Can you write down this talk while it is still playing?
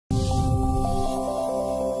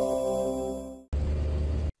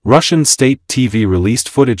Russian state TV released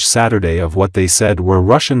footage Saturday of what they said were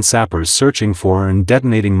Russian sappers searching for and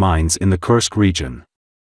detonating mines in the Kursk region.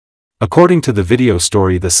 According to the video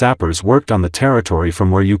story, the sappers worked on the territory from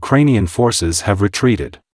where Ukrainian forces have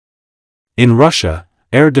retreated. In Russia,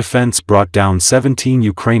 air defense brought down 17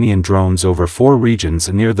 Ukrainian drones over 4 regions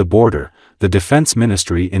near the border, the defense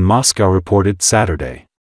ministry in Moscow reported Saturday.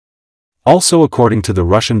 Also, according to the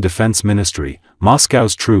Russian Defense Ministry,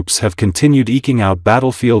 Moscow's troops have continued eking out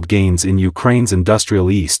battlefield gains in Ukraine's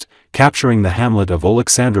industrial east, capturing the hamlet of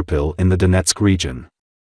Oleksandropil in the Donetsk region.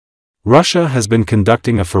 Russia has been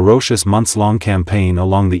conducting a ferocious months-long campaign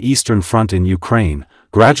along the eastern front in Ukraine,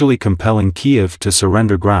 gradually compelling Kiev to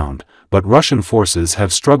surrender ground, but Russian forces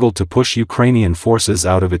have struggled to push Ukrainian forces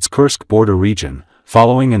out of its Kursk border region,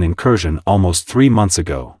 following an incursion almost 3 months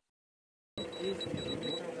ago.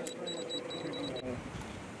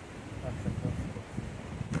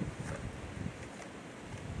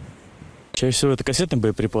 Чаще всего это кассетные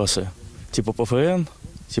боеприпасы, типа ПФН,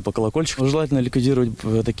 типа колокольчик. Желательно ликвидировать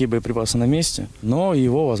такие боеприпасы на месте, но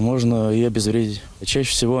его возможно и обезвредить. Чаще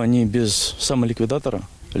всего они без самоликвидатора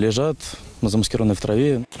лежат, замаскированные в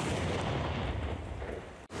траве.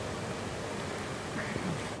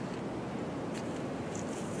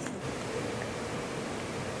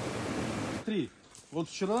 Смотри, вот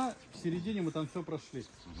вчера в середине мы там все прошли.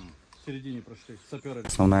 В середине прошли, саперы.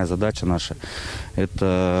 Основная задача наша –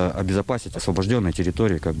 это обезопасить освобожденные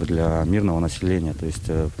территории для мирного населения. То есть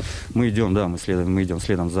мы идем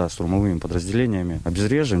следом за штурмовыми подразделениями,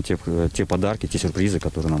 обезвреживаем те подарки, те сюрпризы,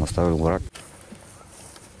 которые нам оставил враг.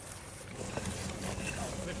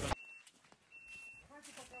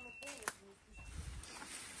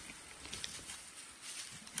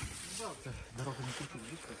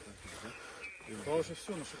 Да уже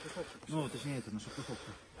все, на шапуховку. Ну, точнее, это на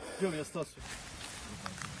шапуховку. Идем, я Стасу.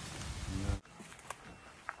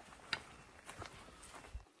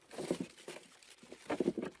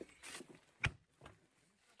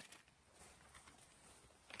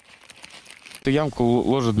 Эту ямку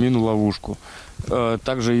ложат мину-ловушку.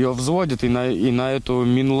 Также ее взводят, и на эту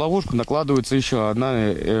мину-ловушку накладывается еще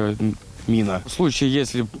одна мина. В случае,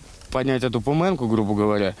 если поднять эту ПМН-ку, грубо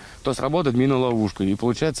говоря, то сработает мину-ловушка, и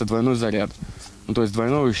получается двойной заряд. Ну, то есть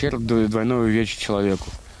двойной ущерб, двойное увечье человеку.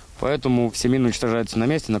 Поэтому все мины уничтожаются на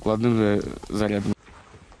месте накладным зарядом.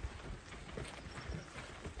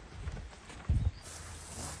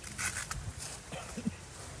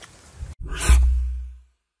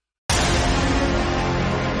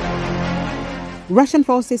 Russian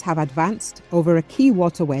forces have advanced over a key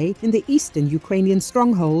waterway in the eastern Ukrainian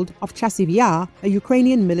stronghold of Chasiv Yar, a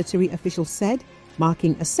Ukrainian military official said,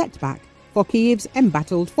 marking a setback for Kyiv's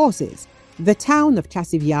embattled forces. The town of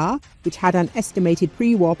Chasiv Yar, which had an estimated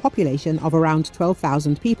pre-war population of around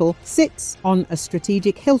 12,000 people, sits on a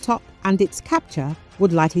strategic hilltop, and its capture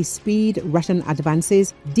would likely speed Russian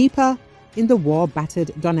advances deeper in the war-battered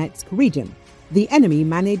Donetsk region. The enemy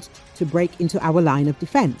managed to break into our line of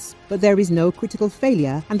defense, but there is no critical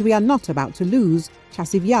failure and we are not about to lose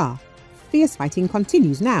Chasiv Yar. Fierce fighting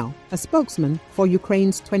continues now, a spokesman for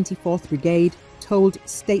Ukraine's 24th Brigade told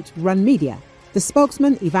state-run media. The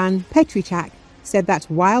spokesman, Ivan Petrichak, said that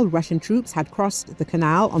while Russian troops had crossed the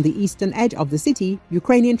canal on the eastern edge of the city,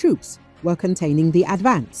 Ukrainian troops were containing the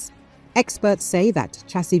advance. Experts say that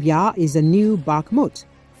Chasiv Yar is a new Bakhmut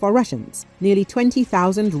for Russians. Nearly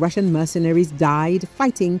 20,000 Russian mercenaries died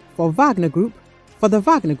fighting for the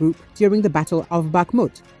Wagner Group during the Battle of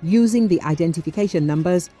Bakhmut. Using the identification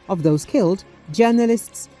numbers of those killed,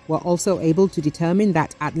 journalists were also able to determine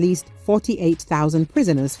that at least 48,000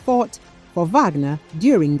 prisoners fought for Wagner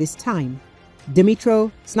during this time.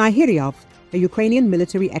 Dmytro Snahiryov, a Ukrainian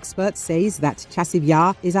military expert, says that Chasiv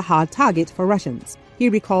Yar is a hard target for Russians. He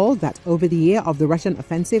recalled that over the year of the Russian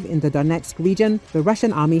offensive in the Donetsk region, the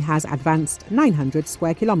Russian army has advanced 900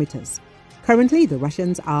 square kilometers. Currently, the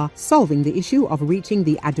Russians are solving the issue of reaching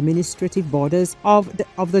the administrative borders of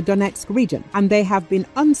the Donetsk region, and they have been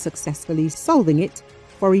unsuccessfully solving it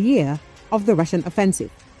for a year of the Russian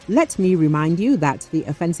offensive. Let me remind you that the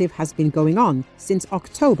offensive has been going on since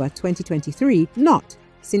October 2023, not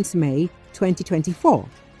since May 2024.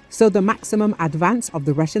 So the maximum advance of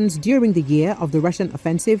the Russians during the year of the Russian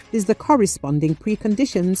offensive is the corresponding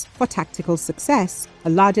preconditions for tactical success, a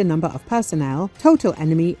larger number of personnel, total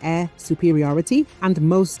enemy air superiority, and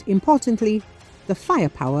most importantly, the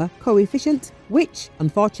firepower coefficient, which,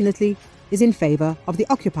 unfortunately, is in favor of the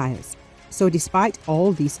occupiers. So despite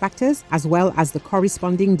all these factors, as well as the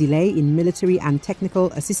corresponding delay in military and technical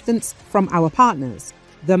assistance from our partners,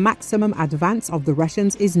 the maximum advance of the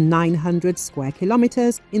Russians is 900 square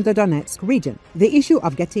kilometers in the Donetsk region. The issue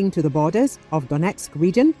of getting to the borders of Donetsk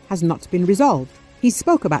region has not been resolved. He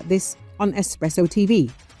spoke about this on Espresso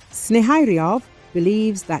TV. Snehayryov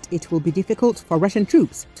believes that it will be difficult for Russian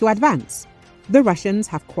troops to advance. The Russians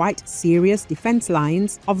have quite serious defense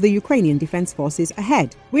lines of the Ukrainian defense forces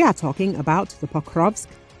ahead. We are talking about the Pokrovsk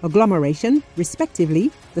agglomeration,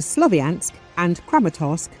 respectively, the Sloviansk and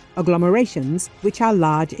Kramatorsk agglomerations, which are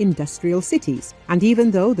large industrial cities. And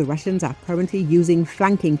even though the Russians are currently using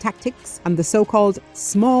flanking tactics and the so-called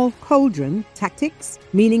small cauldron tactics,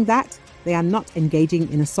 meaning that they are not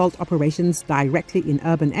engaging in assault operations directly in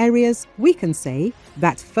urban areas, we can say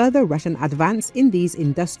that further Russian advance in these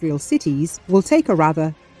industrial cities will take a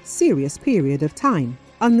rather serious period of time.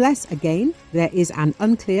 Unless, again, there is an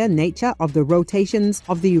unclear nature of the rotations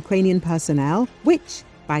of the Ukrainian personnel, which,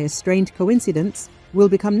 by a strange coincidence, will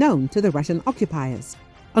become known to the Russian occupiers.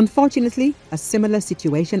 Unfortunately, a similar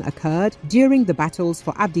situation occurred during the battles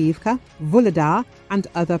for Avdiivka, Vuhledar, and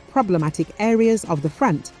other problematic areas of the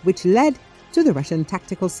front, which led to the Russian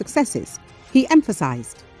tactical successes. He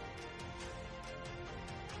emphasized.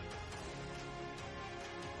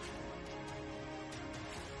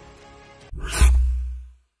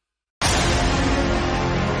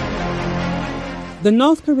 The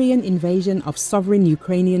North Korean invasion of sovereign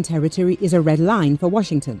Ukrainian territory is a red line for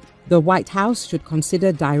Washington. The White House should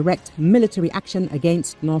consider direct military action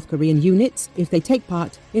against North Korean units if they take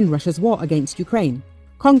part in Russia's war against Ukraine.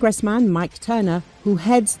 Congressman Mike Turner, who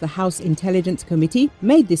heads the House Intelligence Committee,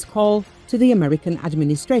 made this call to the American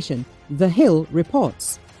administration, The Hill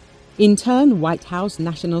reports. In turn, White House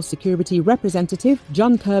National Security Representative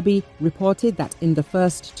John Kirby reported that in the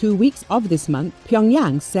first 2 weeks of this month,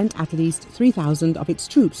 Pyongyang sent at least 3,000 of its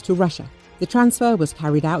troops to Russia. The transfer was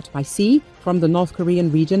carried out by sea from the North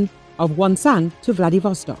Korean region of Wonsan to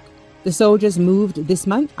Vladivostok. The soldiers moved this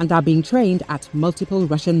month and are being trained at multiple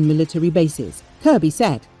Russian military bases. Kirby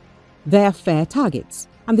said, "They're fair targets,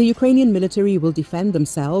 and the Ukrainian military will defend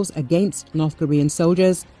themselves against North Korean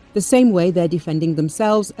soldiers the same way they're defending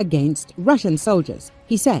themselves against Russian soldiers."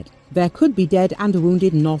 He said, "There could be dead and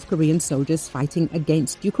wounded North Korean soldiers fighting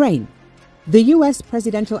against Ukraine." The US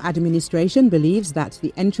presidential administration believes that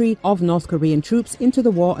the entry of North Korean troops into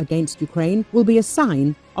the war against Ukraine will be a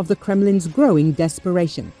sign of the Kremlin's growing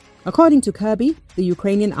desperation. According to Kirby, the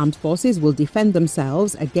Ukrainian armed forces will defend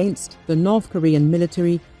themselves against the North Korean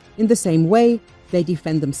military in the same way they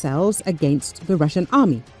defend themselves against the Russian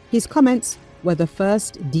army. His comments were the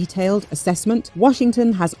first detailed assessment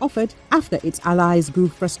Washington has offered after its allies grew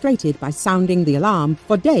frustrated by sounding the alarm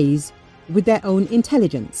for days with their own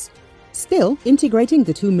intelligence. Still, integrating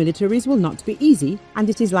the two militaries will not be easy, and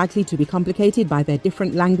it is likely to be complicated by their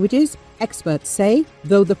different languages, experts say,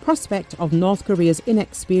 though the prospect of North Korea's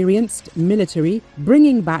inexperienced military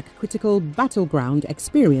bringing back critical battleground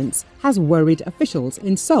experience has worried officials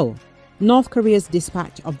in Seoul. North Korea's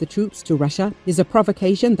dispatch of the troops to Russia is a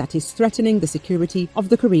provocation that is threatening the security of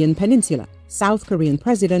the Korean peninsula, South Korean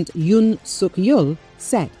President Yoon Suk-yeol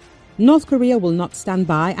said. North Korea will not stand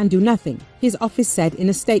by and do nothing, his office said in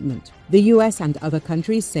a statement. The US and other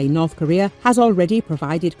countries say North Korea has already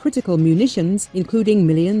provided critical munitions, including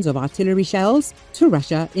millions of artillery shells, to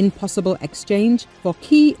Russia in possible exchange for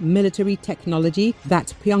key military technology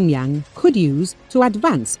that Pyongyang could use to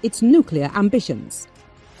advance its nuclear ambitions.